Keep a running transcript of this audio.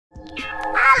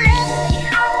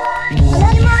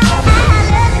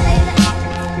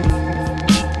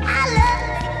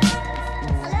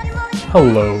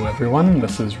Hello everyone,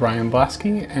 this is Ryan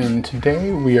Blasky, and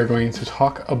today we are going to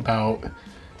talk about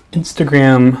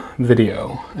Instagram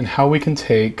video and how we can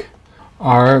take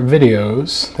our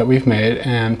videos that we've made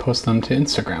and post them to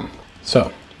Instagram.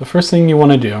 So the first thing you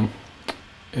want to do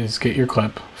is get your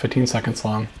clip, 15 seconds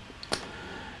long,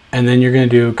 and then you're going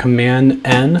to do Command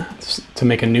N to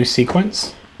make a new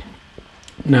sequence.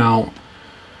 Now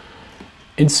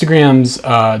Instagram's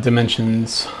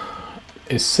dimensions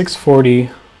is 640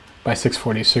 by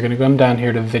 640. So you're going to come down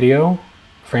here to video,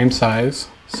 frame size,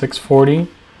 640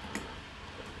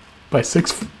 by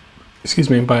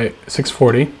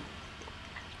 640.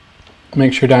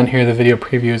 Make sure down here the video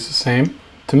preview is the same.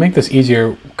 To make this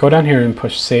easier, go down here and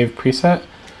push save preset,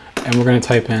 and we're going to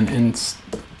type in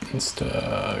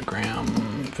Instagram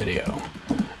video.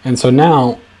 And so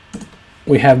now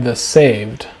we have this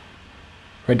saved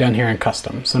right down here in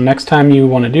custom. So next time you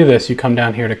want to do this, you come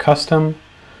down here to custom,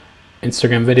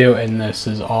 Instagram video, and this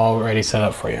is already set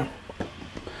up for you.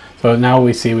 So now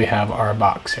we see we have our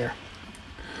box here.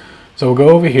 So we'll go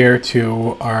over here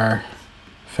to our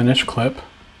finished clip.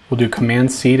 We'll do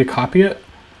Command C to copy it.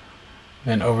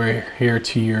 Then over here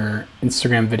to your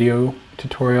Instagram video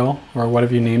tutorial, or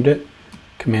whatever you named it,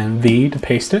 Command V to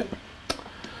paste it.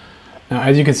 Now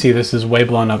as you can see, this is way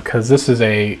blown up because this is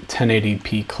a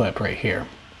 1080p clip right here.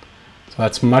 So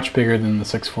that's much bigger than the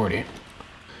 640.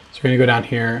 So we're going to go down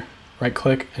here, right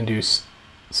click, and do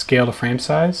scale to frame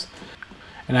size.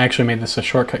 And I actually made this a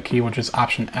shortcut key, which is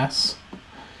Option S,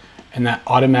 and that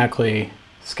automatically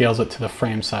scales it to the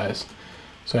frame size.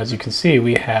 So as you can see,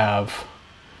 we have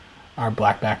our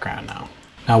black background now.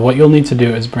 Now what you'll need to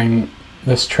do is bring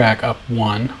this track up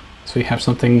one, so you have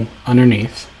something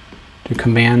underneath. Do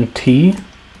Command T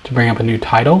to bring up a new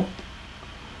title,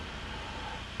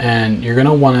 and you're going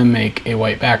to want to make a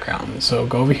white background. So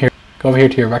go over here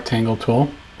to your rectangle tool,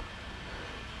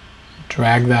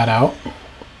 drag that out,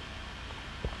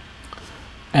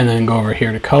 and then go over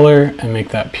here to color and make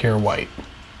that pure white.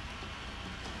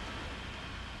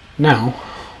 Now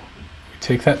we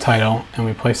take that title and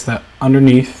we place that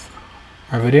underneath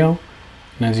our video,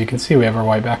 and as you can see, we have our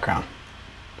white background.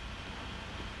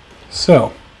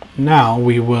 So now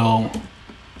we will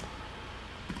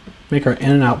make our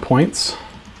in and out points,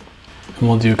 and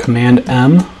we'll do Command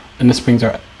M, and this brings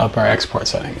up our export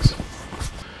settings.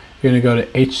 You're going to go to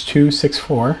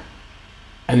H.264,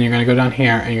 and you're going to go down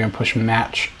here and you're going to push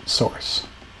match source.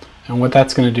 And what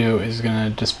that's going to do is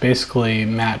going to just basically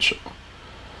match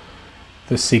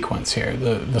the sequence here,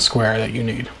 the square that you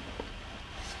need.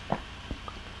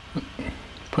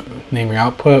 Name your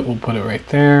output, we'll put it right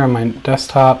there on my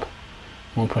desktop, and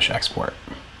we'll push export.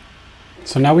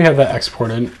 So now we have that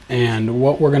exported, and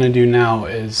what we're going to do now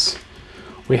is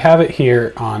we have it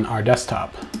here on our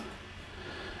desktop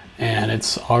and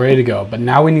it's all ready to go, but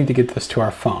now we need to get this to our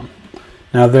phone.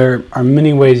 Now there are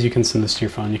many ways you can send this to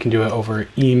your phone. You can do it over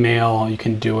email, you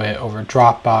can do it over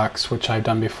Dropbox, which I've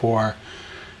done before,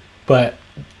 but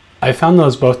I found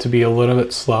those both to be a little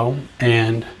bit slow,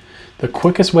 and the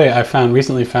quickest way I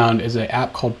recently found is an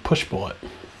app called Pushbullet.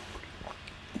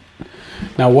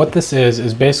 Now what this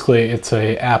is basically it's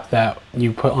an app that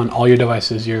you put on all your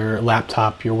devices, your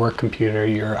laptop, your work computer,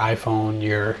 your iPhone,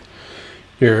 your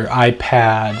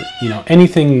iPad,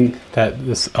 anything that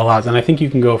this allows. And I think you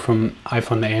can go from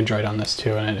iPhone to Android on this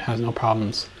too, and it has no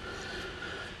problems.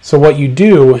 So what you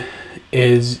do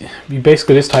is you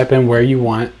basically just type in where you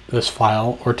want this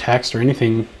file or text or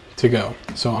anything to go.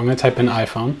 So I'm going to type in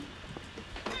iPhone.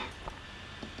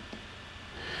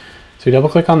 So you double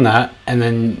click on that, and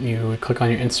then you click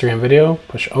on your Instagram video,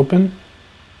 push open,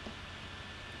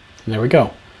 and there we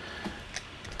go.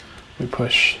 We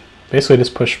push, basically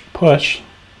just push,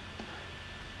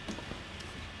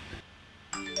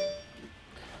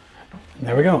 and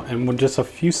there we go. And with just a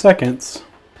few seconds,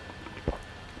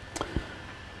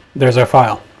 there's our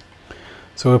file.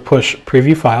 So we'll push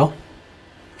preview file,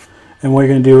 and what you're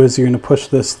going to do is you're going to push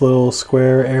this little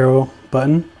square arrow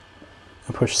button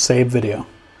and push save video.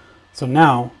 So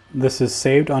now this is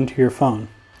saved onto your phone.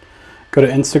 Go to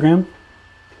Instagram,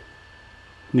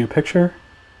 new picture,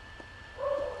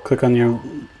 click on your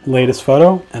latest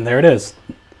photo, and there it is.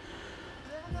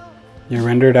 Your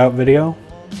rendered out video,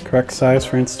 correct size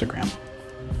for Instagram.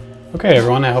 Okay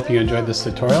everyone, I hope you enjoyed this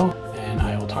tutorial, and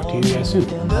I will talk to you guys soon.